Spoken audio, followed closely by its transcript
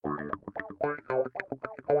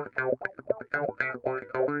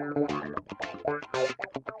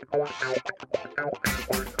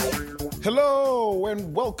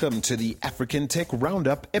and welcome to the African Tech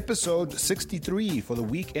Roundup, episode 63 for the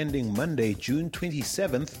week ending Monday, June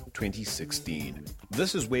 27th, 2016.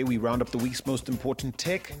 This is where we round up the week's most important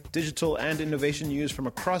tech, digital, and innovation news from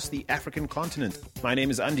across the African continent. My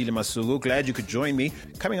name is Andile Masuku. Glad you could join me.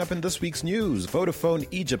 Coming up in this week's news, Vodafone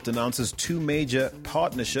Egypt announces two major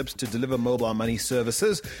partnerships to deliver mobile money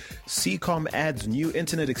services. Seacom adds new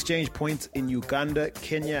internet exchange points in Uganda,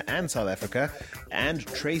 Kenya, and South Africa. And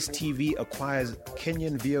Trace TV acquires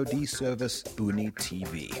Kenyan VOD service Buni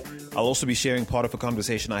TV. I'll also be sharing part of a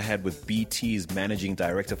conversation I had with BT's Managing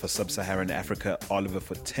Director for Sub-Saharan Africa, Oliver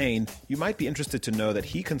Fortain. You might be interested to know that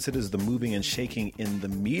he considers the moving and shaking in the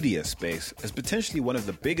media space as potentially one of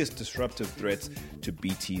the biggest disruptive threats to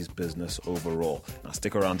BT's business overall. Now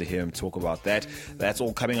stick around to hear him talk about that. That's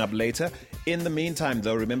all coming up later. In the meantime,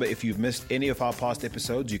 though, remember, if you've missed any of our past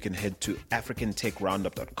episodes, you can head to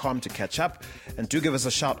africantechroundup.com to catch up. And do give us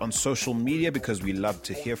a shout on social media because we love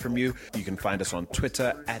to hear from you. You can find us on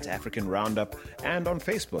Twitter at African Roundup and on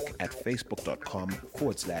Facebook at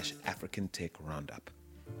facebook.com/African Tech Roundup.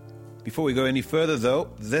 Before we go any further, though,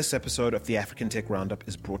 this episode of the African Tech Roundup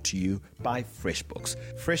is brought to you by FreshBooks.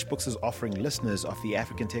 FreshBooks is offering listeners of the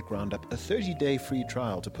African Tech Roundup a 30-day free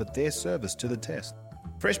trial to put their service to the test.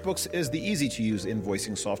 FreshBooks is the easy-to-use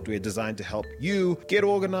invoicing software designed to help you get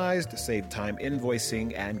organized, save time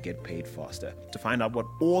invoicing, and get paid faster. To find out what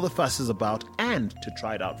all the fuss is about and to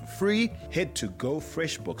try it out for free, head to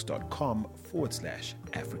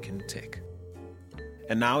gofreshbooks.com/African Tech.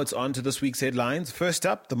 And now it's on to this week's headlines. First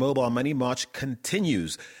up, the mobile money march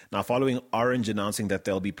continues. Now, following Orange announcing that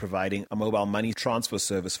they'll be providing a mobile money transfer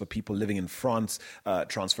service for people living in France,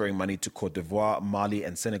 transferring money to Côte d'Ivoire, Mali,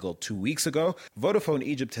 and Senegal 2 weeks ago, Vodafone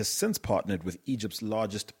Egypt has since partnered with Egypt's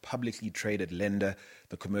largest publicly traded lender,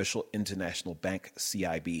 the Commercial International Bank,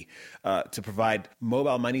 CIB, to provide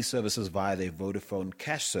mobile money services via their Vodafone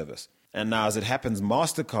Cash service. And now, as it happens,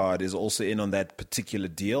 MasterCard is also in on that particular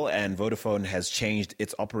deal, and Vodafone has changed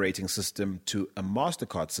its operating system to a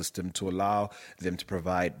MasterCard system to allow them to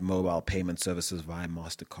provide mobile payment services via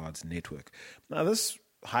MasterCard's network. Now, this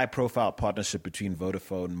high-profile partnership between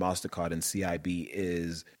Vodafone, MasterCard, and CIB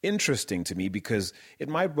is interesting to me because it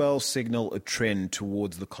might well signal a trend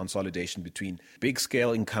towards the consolidation between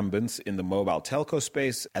big-scale incumbents in the mobile telco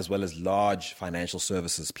space as well as large financial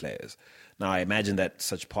services players. Now, I imagine that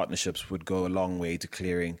such partnerships would go a long way to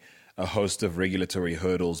clearing a host of regulatory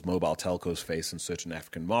hurdles mobile telcos face in certain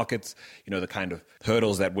African markets, you know, the kind of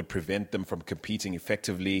hurdles that would prevent them from competing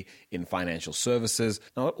effectively in financial services.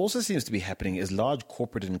 Now, what also seems to be happening is large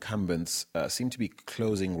corporate incumbents seem to be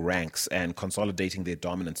closing ranks and consolidating their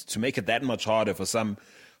dominance to make it that much harder for some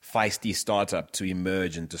feisty startup to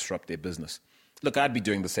emerge and disrupt their business. Look, I'd be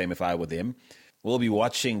doing the same if I were them. We'll be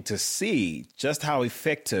watching to see just how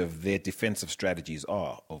effective their defensive strategies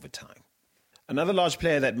are over time. Another large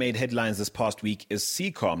player that made headlines this past week is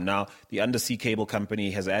Seacom. Now, the undersea cable company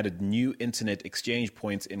has added new internet exchange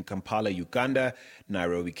points in Kampala, Uganda,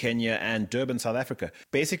 Nairobi, Kenya, and Durban, South Africa.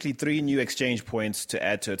 Basically, 3 new exchange points to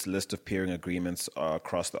add to its list of peering agreements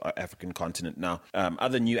across the African continent. Now,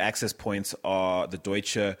 other new access points are the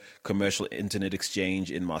Deutsche Commercial Internet Exchange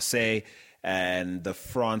in Marseille and the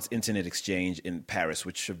France Internet Exchange in Paris,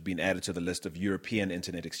 which have been added to the list of European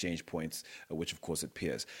Internet Exchange points, which of course it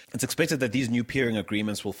peers. It's expected that these new peering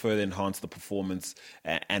agreements will further enhance the performance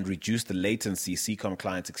and reduce the latency Seacom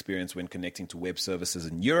clients experience when connecting to web services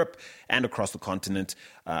in Europe and across the continent.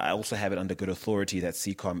 I also have it under good authority that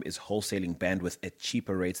Seacom is wholesaling bandwidth at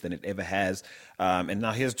cheaper rates than it ever has. And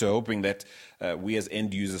now here's to hoping that we as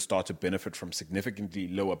end users start to benefit from significantly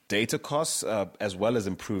lower data costs as well as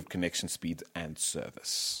improved connection speed and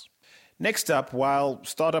service. Next up, while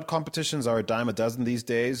startup competitions are a dime a dozen these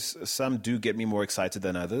days, some do get me more excited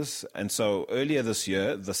than others. And so earlier this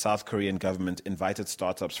year, the South Korean government invited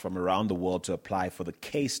startups from around the world to apply for the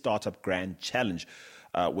K-Startup Grand Challenge,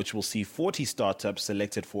 which will see 40 startups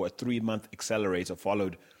selected for a 3-month accelerator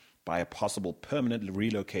followed by a possible permanent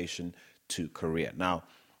relocation to Korea. Now,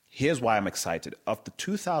 here's why I'm excited. Of the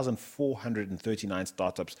 2,439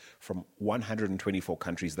 startups from 124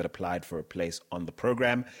 countries that applied for a place on the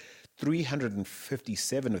program,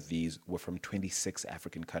 357 of these were from 26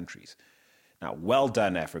 African countries. Now, well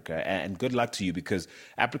done, Africa, and good luck to you because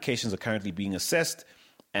applications are currently being assessed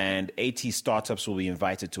and 80 startups will be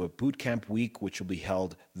invited to a bootcamp week, which will be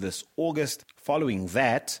held this August. Following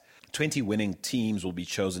that, 20 winning teams will be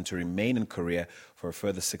chosen to remain in Korea for a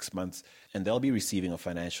further 6 months, and they'll be receiving a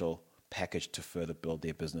financial package to further build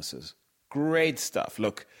their businesses. Great stuff.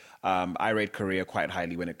 Look, I rate Korea quite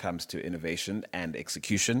highly when it comes to innovation and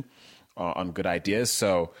execution. on good ideas.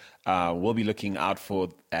 So we'll be looking out for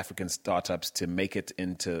African startups to make it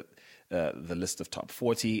into the list of top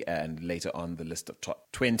 40 and later on the list of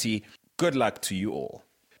top 20. Good luck to you all.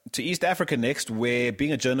 To East Africa next, where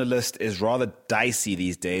being a journalist is rather dicey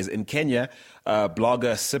these days. In Kenya,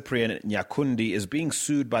 blogger Cyprian Nyakundi is being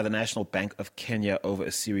sued by the National Bank of Kenya over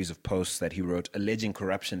a series of posts that he wrote alleging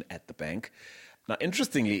corruption at the bank. Now,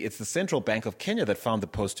 interestingly, it's the Central Bank of Kenya that found the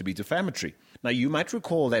post to be defamatory. Now, you might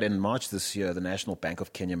recall that in March this year, the National Bank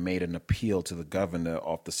of Kenya made an appeal to the governor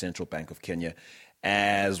of the Central Bank of Kenya,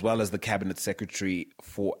 as well as the cabinet secretary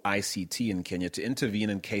for ICT in Kenya, to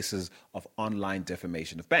intervene in cases of online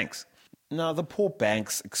defamation of banks. Now, the poor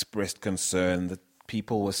banks expressed concern that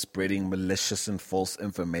people were spreading malicious and false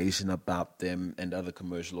information about them and other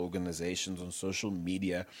commercial organizations on social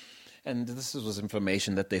media. And this was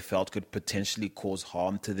information that they felt could potentially cause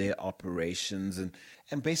harm to their operations and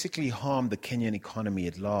basically harm the Kenyan economy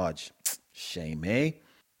at large. Shame, eh?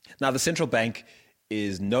 Now, the central bank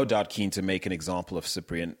is no doubt keen to make an example of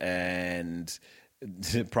Cyprian and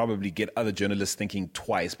to probably get other journalists thinking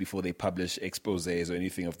twice before they publish exposés or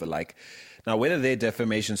anything of the like. Now, whether their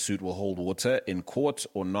defamation suit will hold water in court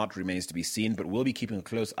or not remains to be seen, but we'll be keeping a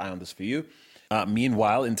close eye on this for you.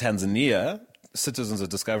 Meanwhile, in Tanzania, citizens are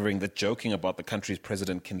discovering that joking about the country's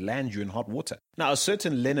president can land you in hot water. Now, a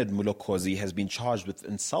certain Leonard Mulokozi has been charged with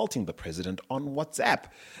insulting the president on WhatsApp.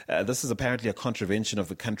 This is apparently a contravention of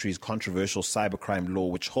the country's controversial cybercrime law,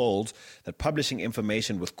 which holds that publishing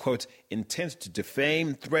information with, quote, intent to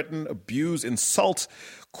defame, threaten, abuse, insult,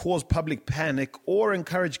 cause public panic, or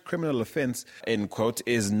encourage criminal offense, end quote,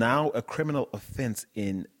 is now a criminal offense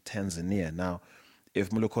in Tanzania. Now, if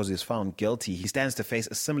Mulokozi is found guilty, he stands to face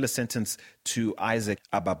a similar sentence to Isaac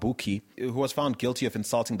Ababuki, who was found guilty of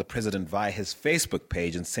insulting the president via his Facebook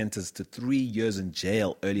page and sentenced to 3 years in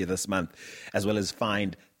jail earlier this month, as well as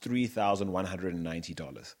fined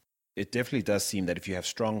 $3,190. It definitely does seem that if you have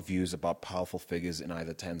strong views about powerful figures in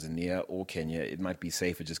either Tanzania or Kenya, it might be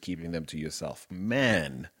safer just keeping them to yourself.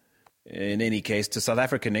 Man. In any case, to South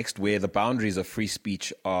Africa next, where the boundaries of free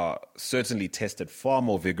speech are certainly tested far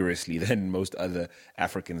more vigorously than most other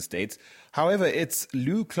African states. However, it's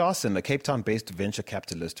Lou Claassen, a Cape Town-based venture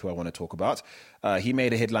capitalist, who I want to talk about. He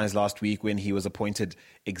made headlines last week when he was appointed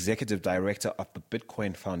executive director of the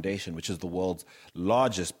Bitcoin Foundation, which is the world's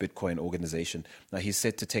largest Bitcoin organization. Now, he's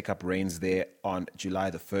set to take up reins there on July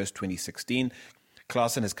the 1st, 2016.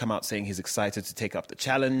 Claassen has come out saying he's excited to take up the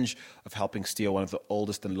challenge of helping steer one of the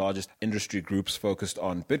oldest and largest industry groups focused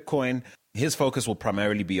on Bitcoin. His focus will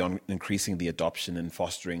primarily be on increasing the adoption and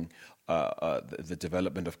fostering the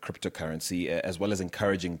development of cryptocurrency, as well as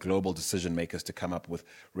encouraging global decision makers to come up with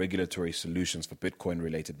regulatory solutions for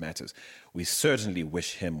Bitcoin-related matters. We certainly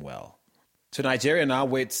wish him well. To Nigeria now,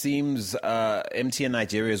 where it seems MTN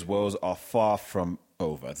Nigeria's woes are far from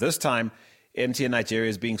over. This time, MTN Nigeria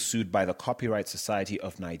is being sued by the Copyright Society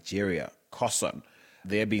of Nigeria, COSON.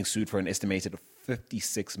 They're being sued for an estimated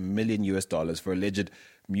 $56 million for alleged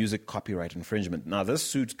music copyright infringement. Now, this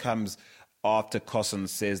suit comes after COSON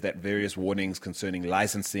says that various warnings concerning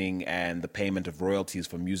licensing and the payment of royalties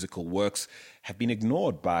for musical works have been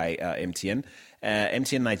ignored by MTN.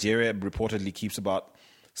 MTN Nigeria reportedly keeps about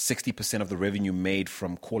 60% of the revenue made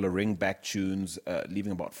from caller ringback tunes,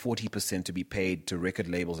 leaving about 40% to be paid to record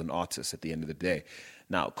labels and artists at the end of the day.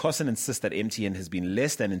 Now, COSON insists that MTN has been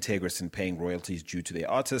less than integrous in paying royalties due to their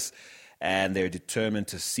artists, and they're determined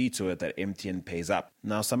to see to it that MTN pays up.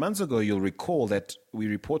 Now, some months ago, you'll recall that we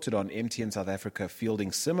reported on MTN South Africa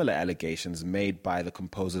fielding similar allegations made by the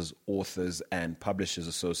Composers, Authors, and Publishers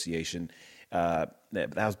Association. That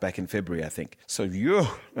was back in February, I think. So,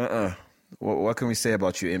 what can we say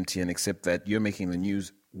about you, MTN, except that you're making the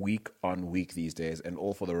news week on week these days, and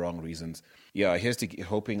all for the wrong reasons. Yeah, here's to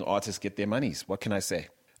hoping artists get their monies. What can I say?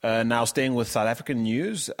 Now, staying with South African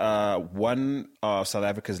news, one of South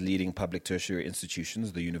Africa's leading public tertiary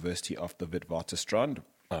institutions, the University of the Witwatersrand,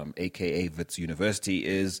 a.k.a. Wits University,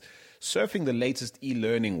 is surfing the latest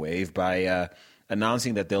e-learning wave by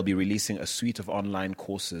announcing that they'll be releasing a suite of online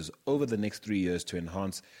courses over the next 3 years to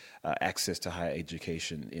enhance access to higher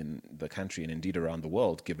education in the country and indeed around the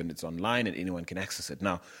world, given it's online and anyone can access it.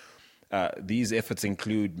 Now, these efforts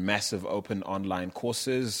include massive open online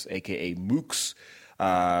courses, aka MOOCs,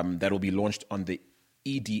 that will be launched on the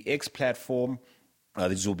EDX platform.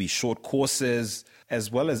 These will be short courses,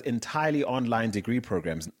 as well as entirely online degree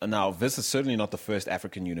programs. Now, this is certainly not the first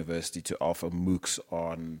African university to offer MOOCs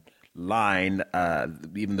online,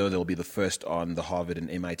 even though they'll be the first on the Harvard and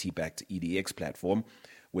MIT-backed EDX platform,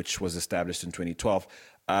 which was established in 2012.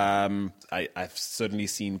 I've certainly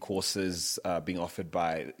seen courses being offered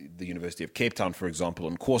by the University of Cape Town, for example,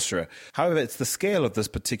 on Coursera. However, it's the scale of this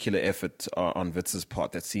particular effort on Witz's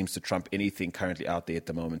part that seems to trump anything currently out there at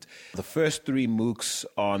the moment. The first 3 MOOCs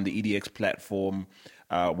on the EDX platform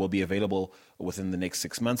will be available within the next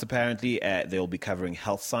 6 months, apparently. They'll be covering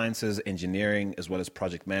health sciences, engineering, as well as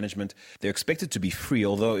project management. They're expected to be free,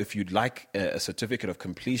 although if you'd like a certificate of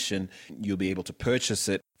completion, you'll be able to purchase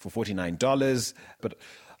it for $49. But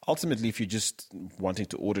ultimately, if you're just wanting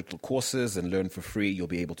to order the courses and learn for free, you'll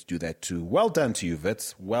be able to do that too. Well done to you,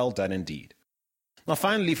 Wits. Well done indeed. Now,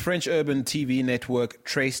 finally, French urban TV network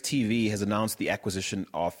Trace TV has announced the acquisition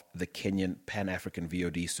of the Kenyan Pan-African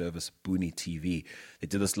VOD service Booney TV. They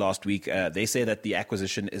did this last week. They say that the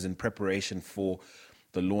acquisition is in preparation for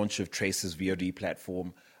the launch of Trace's VOD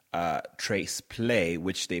platform, Trace Play,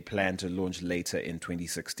 which they plan to launch later in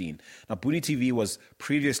 2016. Now, Booney TV was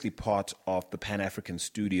previously part of the Pan-African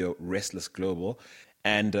studio Restless Global,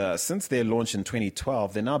 and since their launch in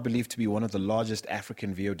 2012, they're now believed to be one of the largest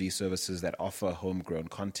African VOD services that offer homegrown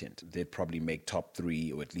content. They'd probably make top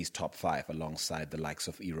 3 or at least top 5 alongside the likes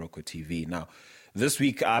of Iroko TV. Now, this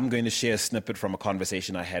week, I'm going to share a snippet from a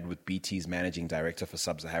conversation I had with BT's Managing Director for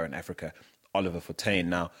Sub-Saharan Africa, Oliver Fortuin.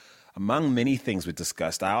 Now, among many things we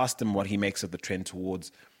discussed, I asked him what he makes of the trend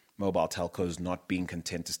towards mobile telcos not being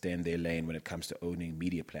content to stay in their lane when it comes to owning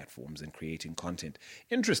media platforms and creating content.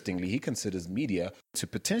 Interestingly, he considers media to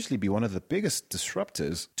potentially be one of the biggest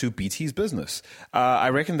disruptors to BT's business. I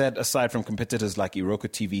reckon that aside from competitors like Iroko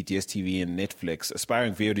TV, DSTV, and Netflix,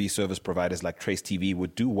 aspiring VOD service providers like Trace TV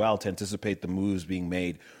would do well to anticipate the moves being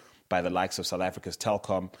made by the likes of South Africa's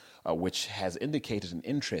Telkom, which has indicated an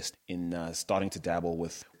interest in starting to dabble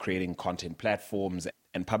with creating content platforms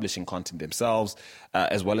and publishing content themselves,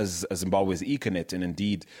 as well as Zimbabwe's Econet and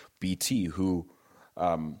indeed BT, who,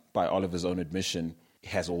 by Oliver's own admission,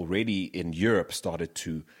 has already in Europe started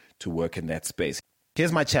to work in that space.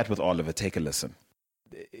 Here's my chat with Oliver. Take a listen.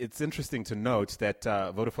 It's interesting to note that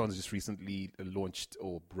Vodafone's just recently launched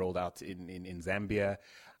or rolled out in Zambia.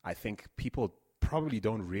 I think people probably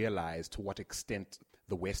don't realize to what extent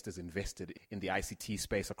the West is invested in the ICT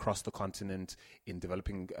space across the continent, in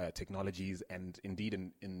developing technologies, and indeed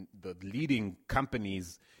in the leading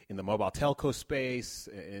companies in the mobile telco space,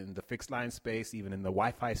 in the fixed line space, even in the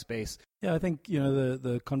Wi-Fi space. Yeah, I think,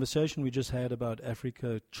 the conversation we just had about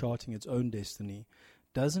Africa charting its own destiny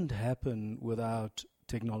doesn't happen without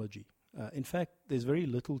technology. In fact, there's very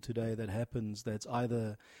little today that happens that's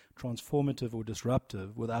either transformative or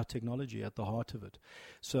disruptive without technology at the heart of it.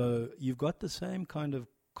 So you've got the same kind of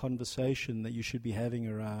conversation that you should be having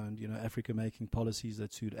around, Africa making policies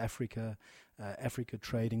that suit Africa, Africa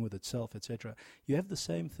trading with itself, etc. You have the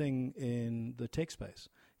same thing in the tech space.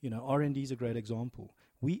 R&D is a great example.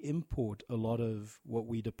 We import a lot of what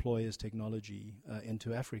we deploy as technology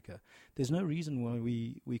into Africa. There's no reason why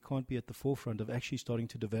we can't be at the forefront of actually starting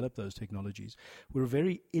to develop those technologies. We're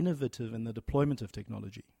very innovative in the deployment of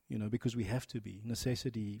technology, because we have to be.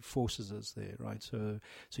 Necessity forces us there, right? So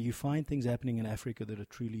you find things happening in Africa that are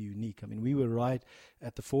truly unique. I mean, we were right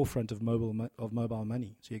at the forefront of mobile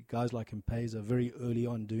money. So you guys like M-Pesa very early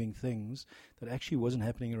on doing things that actually wasn't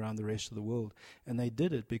happening around the rest of the world. And they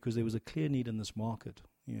did it because there was a clear need in this market.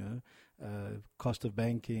 Cost of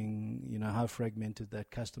banking, how fragmented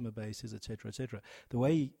that customer base is, et cetera. The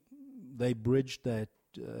way they bridged that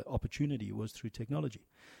opportunity was through technology.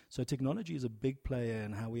 So technology is a big player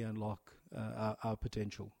in how we unlock our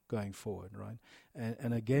potential going forward, right?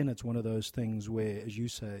 And again, it's one of those things where, as you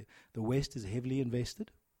say, the West is heavily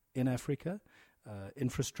invested in Africa,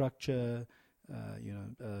 infrastructure,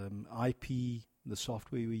 IP, the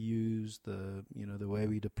software we use, the way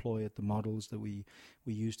we deploy it, the models that we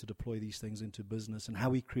use to deploy these things into business, and how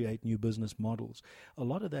we create new business models. A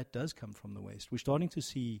lot of that does come from the West. We're starting to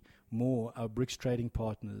see more our BRICS trading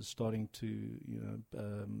partners starting to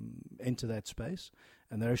enter that space,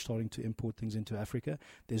 and they're starting to import things into Africa.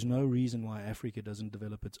 There's no reason why Africa doesn't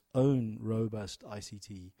develop its own robust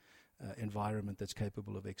ICT environment that's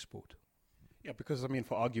capable of export. Yeah, because,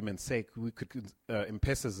 for argument's sake, we could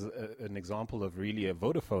M-Pesa as an example of really a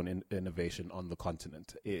Vodafone innovation on the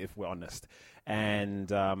continent, if we're honest.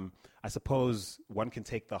 And I suppose one can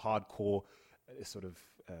take the hardcore sort of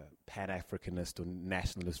Pan-Africanist or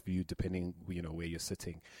nationalist view, depending, where you're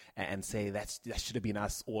sitting, and say that should have been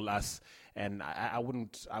us, all us. And I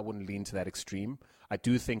wouldn't lean to that extreme. I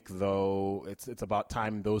do think, though, it's about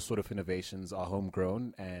time those sort of innovations are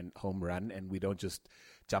homegrown and home run, and we don't just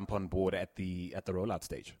jump on board at the rollout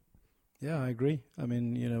stage. Yeah, I agree. I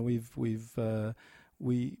mean,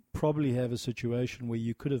 we probably have a situation where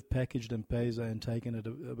you could have packaged M-Pesa and taken it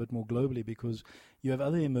a bit more globally, because you have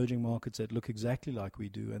other emerging markets that look exactly like we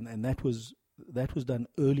do, and that was done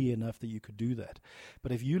early enough that you could do that.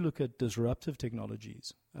 But if you look at disruptive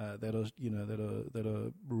technologies that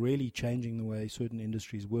are really changing the way certain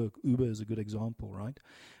industries work, Uber is a good example, right?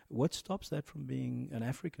 What stops that from being an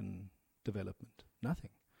African development?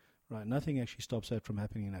 Nothing, right? Nothing actually stops that from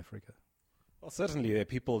happening in Africa. Well, certainly there are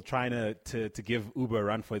people trying to give Uber a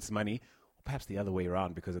run for its money, or perhaps the other way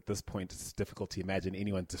around, because at this point it's difficult to imagine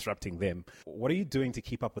anyone disrupting them. What are you doing to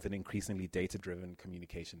keep up with an increasingly data-driven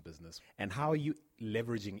communication business? And how are you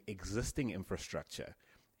leveraging existing infrastructure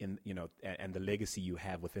and the legacy you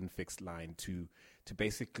have within fixed line to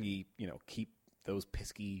basically, keep those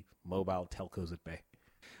pesky mobile telcos at bay?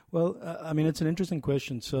 Well, it's an interesting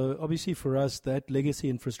question. So obviously for us, that legacy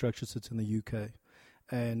infrastructure sits in the UK.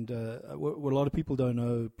 And what a lot of people don't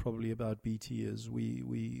know probably about BT is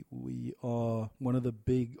we are one of the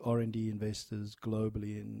big R&D investors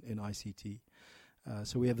globally in ICT.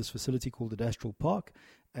 So we have this facility called Adastral Park,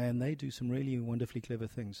 and they do some really wonderfully clever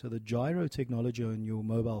things. So the gyro technology on your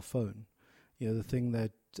mobile phone, the thing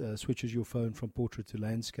that switches your phone from portrait to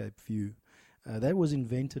landscape view, that was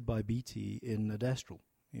invented by BT in Adastral.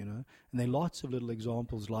 And there are lots of little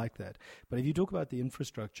examples like that. But if you talk about the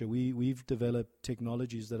infrastructure, we've developed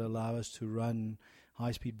technologies that allow us to run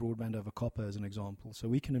high-speed broadband over copper, as an example. So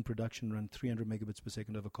we can, in production, run 300 megabits per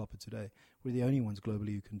second over copper today. We're the only ones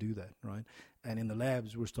globally who can do that, right? And in the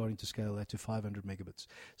labs, we're starting to scale that to 500 megabits.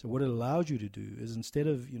 So what it allows you to do is, instead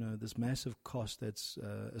of this massive cost that's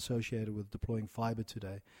associated with deploying fiber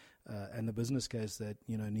today, and the business case that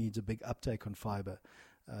needs a big uptake on fiber,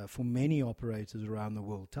 for many operators around the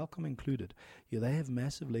world, Telkom included, they have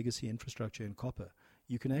massive legacy infrastructure in copper.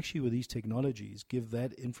 You can actually, with these technologies, give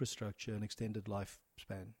that infrastructure an extended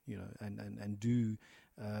lifespan, and do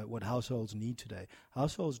what households need today.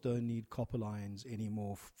 Households don't need copper lines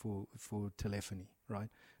anymore for telephony, right?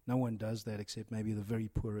 No one does that except maybe the very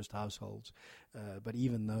poorest households. But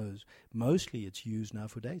even those, mostly it's used now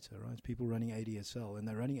for data, right? It's people running ADSL, and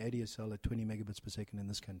they're running ADSL at 20 megabits per second in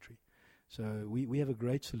this country. So we have a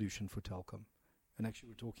great solution for Telkom, and actually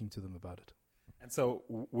we're talking to them about it. And so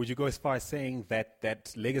would you go as far as saying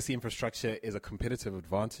that legacy infrastructure is a competitive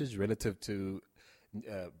advantage relative to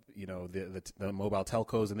the mobile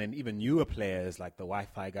telcos, and then even newer players like the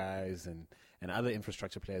Wi-Fi guys and other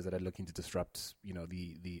infrastructure players that are looking to disrupt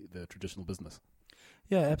the traditional business?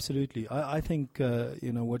 Yeah, absolutely. I think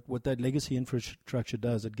what that legacy infrastructure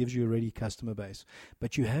does, it gives you a ready customer base,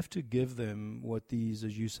 but you have to give them what these,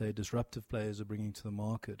 as you say, disruptive players are bringing to the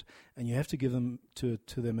market, and you have to give them to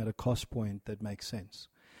them at a cost point that makes sense.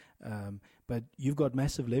 But you've got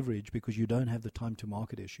massive leverage because you don't have the time to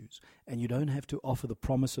market issues, and you don't have to offer the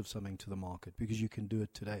promise of something to the market because you can do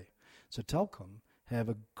it today. So Telkom have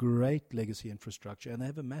a great legacy infrastructure, and they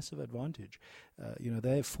have a massive advantage.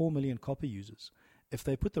 They have 4 million copper users. If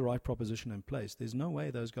they put the right proposition in place, there's no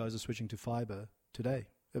way those guys are switching to fiber today.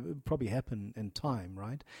 It will probably happen in time,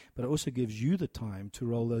 right? But it also gives you the time to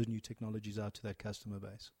roll those new technologies out to that customer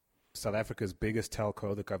base. South Africa's biggest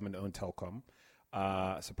telco, the government-owned Telkom,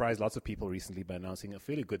 surprised lots of people recently by announcing a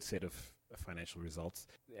fairly good set of financial results.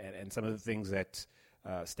 And some of the things that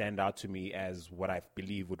stand out to me as what I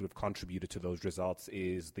believe would have contributed to those results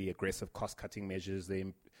is the aggressive cost-cutting measures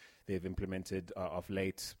they've implemented of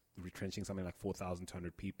late, retrenching something like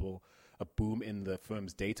 4,200 people, a boom in the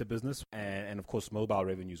firm's data business, and of course mobile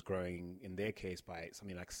revenues growing in their case by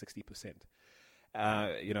something like 60%.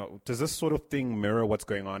 Does this sort of thing mirror what's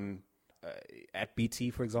going on at BT,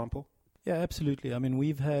 for example? Yeah, absolutely. I mean,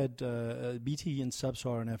 we've had BT in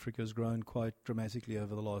sub-Saharan Africa has grown quite dramatically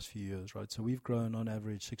over the last few years, right? So we've grown on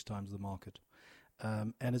average 6 times the market.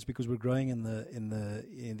 And it's because we're growing in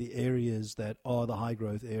the areas that are the high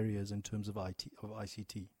growth areas in terms of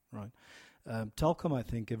ICT, right? Telkom, I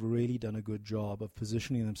think, have really done a good job of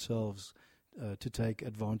positioning themselves to take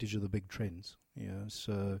advantage of the big trends.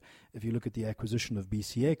 So if you look at the acquisition of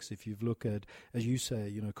BCX, if you look at, as you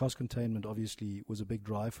say, cost containment obviously was a big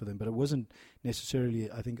drive for them, but it wasn't necessarily,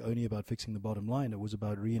 I think, only about fixing the bottom line. It was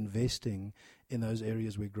about reinvesting in those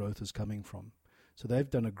areas where growth is coming from. So they've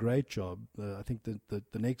done a great job. I think the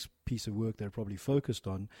next piece of work they're probably focused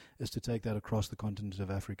on is to take that across the continent of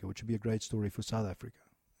Africa, which would be a great story for South Africa.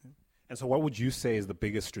 And so what would you say is the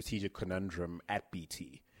biggest strategic conundrum at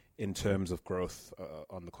BT in terms of growth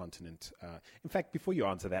on the continent? In fact, before you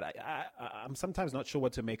answer that, I'm sometimes not sure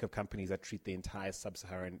what to make of companies that treat the entire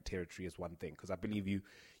sub-Saharan territory as one thing, because I believe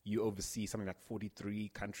you oversee something like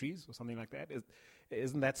 43 countries or something like that.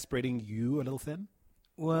 Isn't that spreading you a little thin?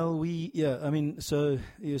 Well, so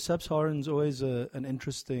sub-Saharan's always an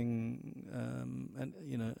interesting,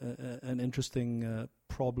 an interesting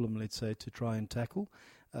problem, let's say, to try and tackle.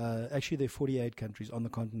 Actually, there are 48 countries on the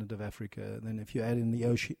continent of Africa. And then if you add in the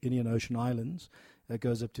Indian Ocean Islands, that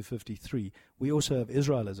goes up to 53. We also have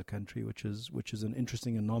Israel as a country, which is an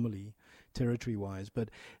interesting anomaly territory-wise. But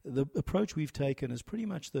the approach we've taken is pretty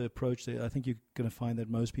much the approach that I think you're going to find that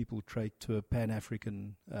most people take to a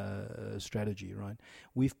Pan-African strategy, right?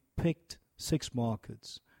 We've picked 6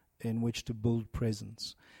 markets in which to build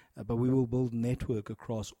presence. But we will build network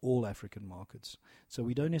across all African markets. So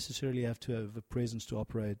we don't necessarily have to have a presence to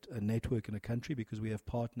operate a network in a country because we have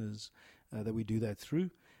partners that we do that through.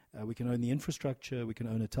 We can own the infrastructure, we can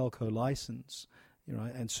own a telco license,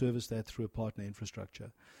 and service that through a partner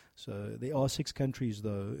infrastructure. So there are 6 countries,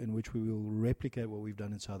 though, in which we will replicate what we've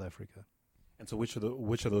done in South Africa. And so which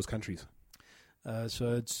are those countries?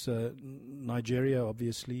 So it's Nigeria,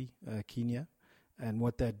 obviously, Kenya. And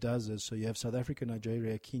what that does is, so you have South Africa,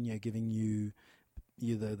 Nigeria, Kenya giving you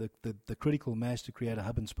the critical mass to create a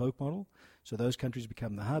hub and spoke model. So those countries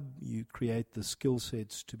become the hub. You create the skill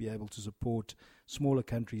sets to be able to support smaller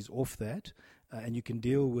countries off that. And you can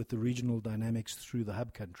deal with the regional dynamics through the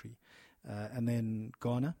hub country. And then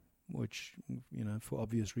Ghana, which, for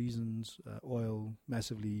obvious reasons, oil,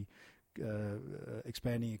 massively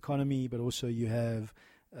expanding economy, but also you have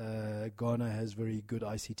Ghana has very good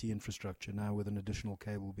ICT infrastructure now with an additional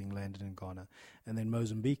cable being landed in Ghana. And then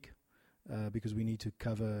Mozambique, because we need to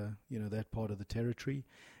cover, that part of the territory.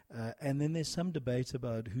 And then there's some debate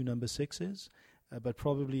about who number 6 is, but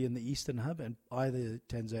probably in the Eastern Hub and either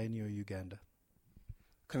Tanzania or Uganda.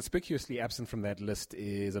 Conspicuously absent from that list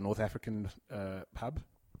is a North African hub.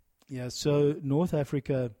 Yeah, so North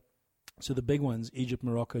Africa, so the big ones, Egypt,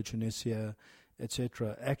 Morocco, Tunisia,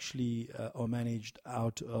 etc., actually are managed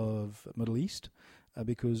out of Middle East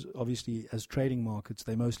because obviously as trading markets,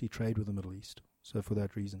 they mostly trade with the Middle East. So for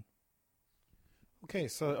that reason. Okay,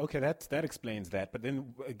 that explains that. But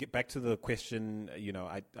then get back to the question,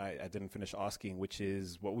 I didn't finish asking, which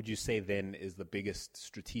is, what would you say then is the biggest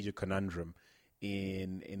strategic conundrum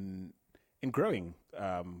in growing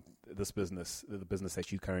this business, the business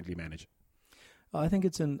that you currently manage? I think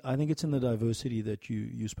it's in the diversity that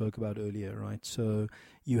you spoke about earlier, right? So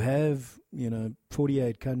you have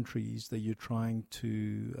 48 countries that you're trying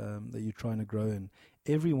to grow in.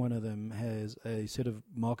 Every one of them has a set of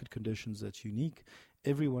market conditions that's unique.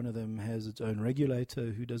 Every one of them has its own regulator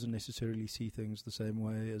who doesn't necessarily see things the same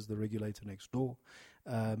way as the regulator next door.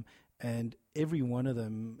 And every one of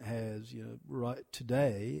them has, right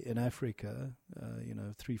today in Africa,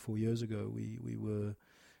 3-4 years ago,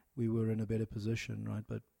 we were in a better position, right?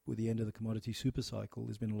 But with the end of the commodity super cycle,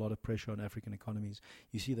 there's been a lot of pressure on African economies.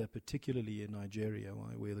 You see that particularly in Nigeria,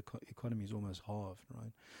 where the economy is almost halved,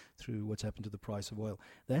 right, through what's happened to the price of oil.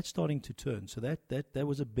 That's starting to turn. So that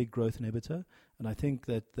was a big growth inhibitor, and I think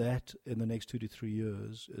that in the next 2 to 3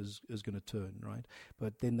 years is going to turn, right?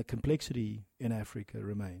 But then the complexity in Africa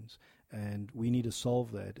remains, and we need to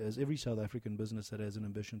solve that, as every South African business that has an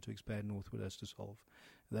ambition to expand northward has to solve.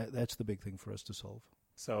 That's the big thing for us to solve.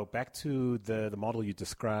 So back to the model you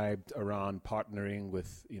described around partnering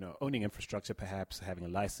with, owning infrastructure, perhaps having a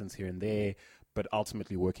license here and there, but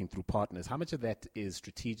ultimately working through partners. How much of that is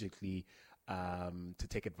strategically to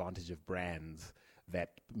take advantage of brands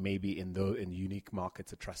that maybe in unique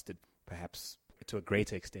markets are trusted, perhaps to a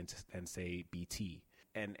greater extent than, say, BT?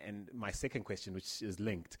 And my second question, which is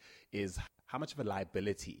linked, is how much of a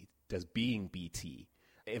liability does being BT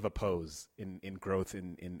ever pose in growth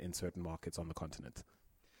in certain markets on the continent?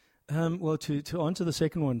 Well, to answer the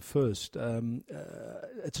second one first,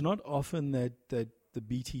 it's not often that the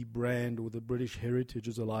BT brand or the British heritage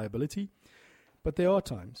is a liability, but there are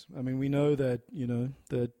times. I mean, we know that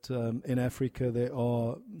in Africa there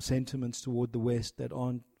are sentiments toward the West that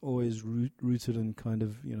aren't always rooted in kind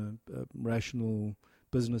of rational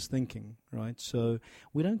business thinking, right? So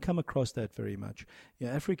we don't come across that very much.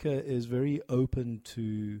 Africa is very open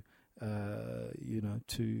to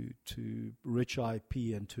to rich IP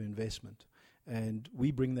and to investment. And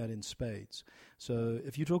we bring that in spades. So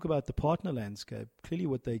if you talk about the partner landscape, clearly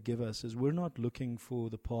what they give us is we're not looking for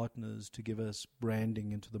the partners to give us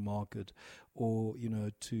branding into the market or,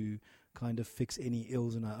 to kind of fix any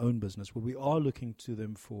ills in our own business. What we are looking to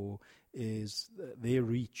them for is their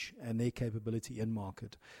reach and their capability in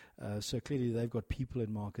market. So clearly they've got people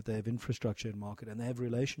in market, they have infrastructure in market, and they have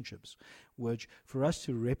relationships, which for us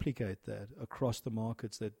to replicate that across the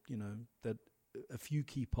markets that, that a few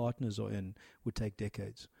key partners are in would take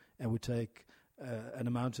decades and would take an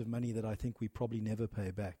amount of money that I think we probably never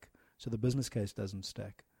pay back. So the business case doesn't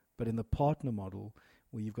stack. But in the partner model,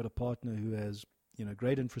 where you've got a partner who has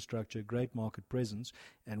great infrastructure, great market presence,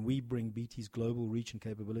 and we bring BT's global reach and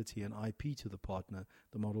capability and IP to the partner,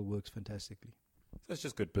 the model works fantastically. So it's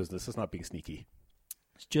just good business. It's not being sneaky.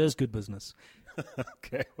 It's just good business.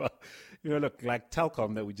 Okay, well, look, like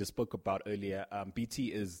Telkom that we just spoke about earlier, BT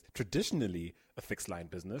is traditionally a fixed line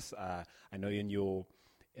business. I know in your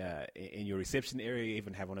reception area, you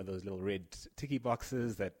even have one of those little red ticky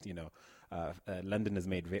boxes that, London has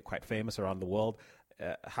made quite famous around the world.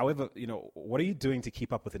 However, what are you doing to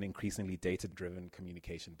keep up with an increasingly data-driven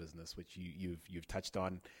communication business, which you've touched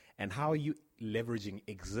on, and how are you leveraging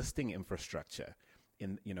existing infrastructure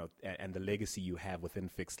and the legacy you have within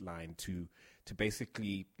fixed line to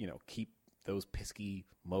basically keep those pesky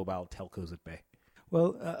mobile telcos at bay?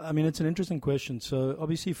 Well, it's an interesting question. So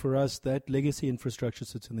obviously for us, that legacy infrastructure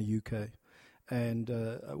sits in the UK. And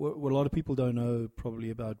what a lot of people don't know probably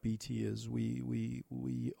about BT is we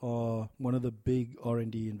are one of the big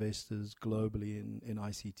R&D investors globally in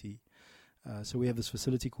ICT. So we have this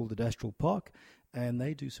facility called the Astral Park, and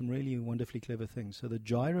they do some really wonderfully clever things. So the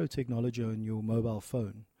gyro technology on your mobile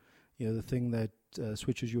phone, the thing that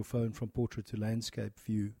switches your phone from portrait to landscape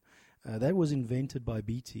view, that was invented by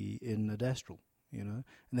BT in Adastral. And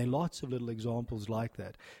there are lots of little examples like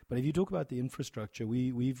that. But if you talk about the infrastructure,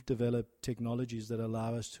 we've developed technologies that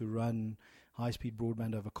allow us to run high-speed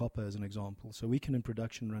broadband over copper, as an example. So we can, in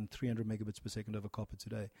production, run 300 megabits per second over copper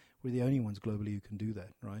today. We're the only ones globally who can do that,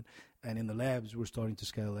 right? And in the labs, we're starting to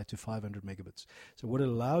scale that to 500 megabits. So what it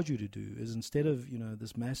allows you to do is, instead of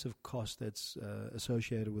this massive cost that's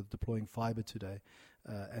associated with deploying fiber today,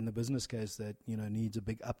 and the business case that needs a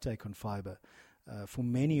big uptake on fiber, for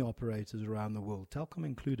many operators around the world, Telkom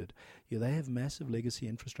included, they have massive legacy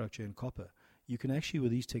infrastructure in copper. You can actually,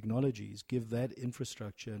 with these technologies, give that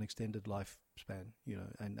infrastructure an extended lifespan,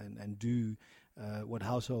 and do what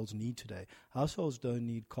households need today. Households don't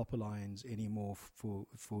need copper lines anymore for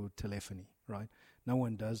telephony, right? No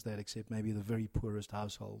one does that except maybe the very poorest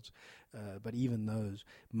households. But even those,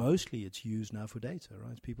 mostly it's used now for data,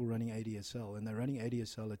 right? It's people running ADSL, and they're running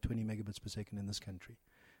ADSL at 20 megabits per second in this country.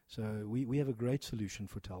 So we have a great solution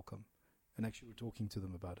for Telkom, and actually we're talking to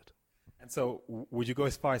them about it. And so would you go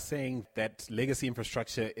as far as saying that legacy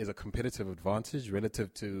infrastructure is a competitive advantage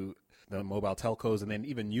relative to the mobile telcos and then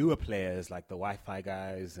even newer players like the Wi-Fi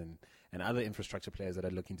guys and other infrastructure players that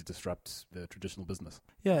are looking to disrupt the traditional business?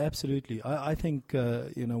 Yeah, absolutely. I think,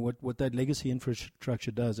 what that legacy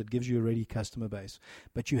infrastructure does, it gives you a ready customer base.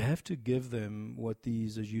 But you have to give them what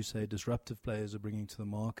these, as you say, disruptive players are bringing to the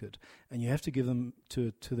market. And you have to give them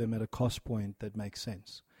to them at a cost point that makes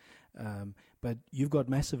sense. But you've got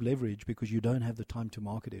massive leverage because you don't have the time to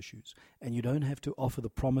market issues. And you don't have to offer the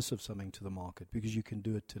promise of something to the market because you can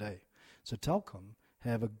do it today. So Telkom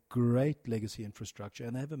have a great legacy infrastructure,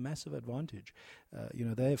 and they have a massive advantage.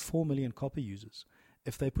 They have 4 million copper users.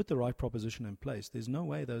 If they put the right proposition in place, there's no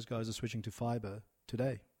way those guys are switching to fiber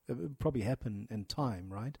today. It will probably happen in time,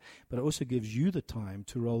 right? But it also gives you the time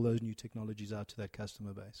to roll those new technologies out to that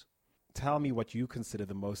customer base. Tell me what you consider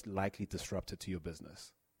the most likely disruptor to your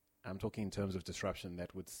business. I'm talking in terms of disruption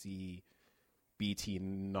that would see BT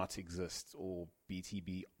not exist or BT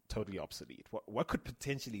be totally obsolete. What could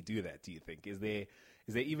potentially do that, do you think? Is there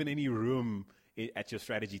even any room at your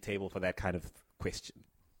strategy table for that kind of question?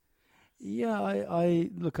 Yeah, I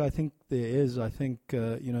think there is. I think,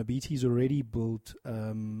 BT's already built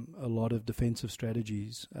a lot of defensive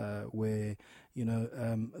strategies where,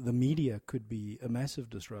 the media could be a massive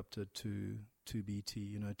disruptor to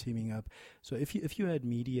BT, teaming up. So if you had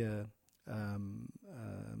media,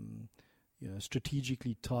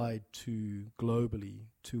 strategically tied to globally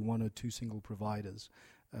to one or two single providers,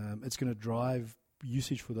 it's going to drive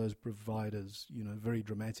usage for those providers, very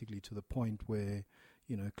dramatically to the point where,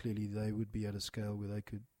 clearly they would be at a scale where they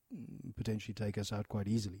could potentially take us out quite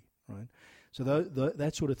easily, right? So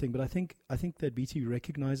that sort of thing. But I think that BT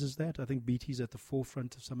recognizes that. I think BT's at the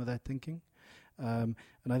forefront of some of that thinking. And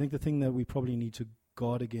I think the thing that we probably need to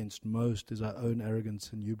guard against most is our own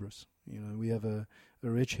arrogance and hubris. We have a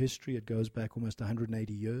rich history. It goes back almost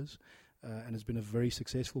 180 years. And it's been a very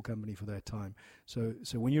successful company for that time. So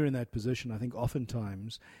when you're in that position, I think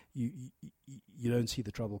oftentimes you don't see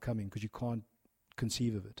the trouble coming because you can't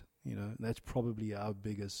conceive of it. That's probably our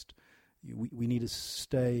biggest. We need to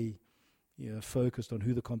stay focused on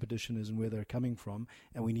who the competition is and where they're coming from,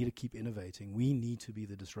 and we need to keep innovating. We need to be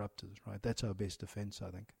the disruptors, right? That's our best defense,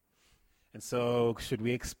 I think. And so should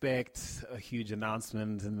we expect a huge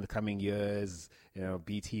announcement in the coming years,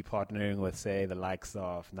 BT partnering with, say, the likes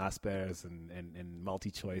of Naspers and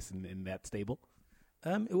MultiChoice in that stable?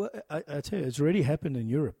 Well, I tell you, it's already happened in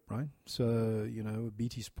Europe, right? So,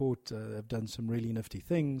 BT Sport have done some really nifty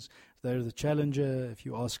things. They're the challenger. If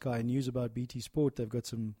you ask Sky News about BT Sport, they've got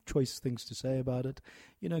some choice things to say about it.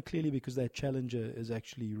 Clearly because that challenger is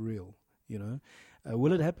actually real,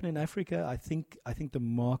 Will it happen in Africa? I think the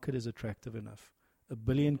market is attractive enough. 1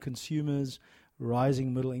 billion consumers,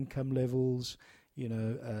 rising middle income levels,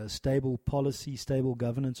 stable policy, stable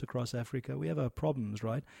governance across Africa. We have our problems,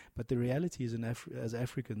 right? But the reality is, as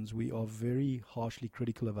Africans, we are very harshly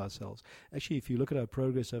critical of ourselves. Actually, if you look at our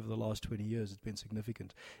progress over the last 20 years, it's been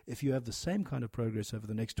significant. If you have the same kind of progress over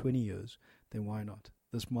the next 20 years, then why not?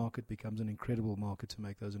 This market becomes an incredible market to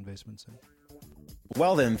make those investments in.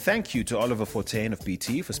 Well then, thank you to Oliver Fortuin of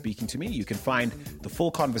BT for speaking to me. You can find the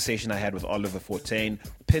full conversation I had with Oliver Fortuin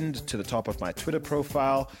pinned to the top of my Twitter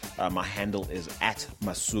profile. My handle is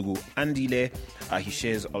 @Masuku Andile. He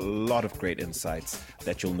shares a lot of great insights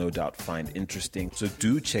that you'll no doubt find interesting, so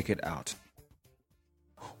do check it out.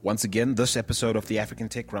 Once again, this episode of the African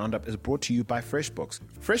Tech Roundup is brought to you by FreshBooks.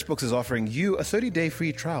 FreshBooks is offering you a 30-day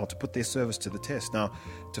free trial to put their service to the test. Now,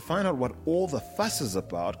 to find out what all the fuss is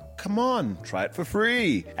about, come on, try it for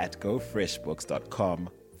free at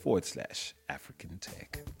gofreshbooks.com/African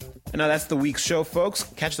Tech. And now that's the week's show, folks.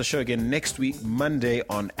 Catch the show again next week, Monday,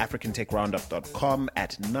 on AfricanTechRoundup.com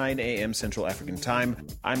at 9 a.m. Central African Time.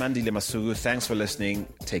 I'm Andile Masuku. Thanks for listening.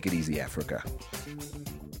 Take it easy, Africa.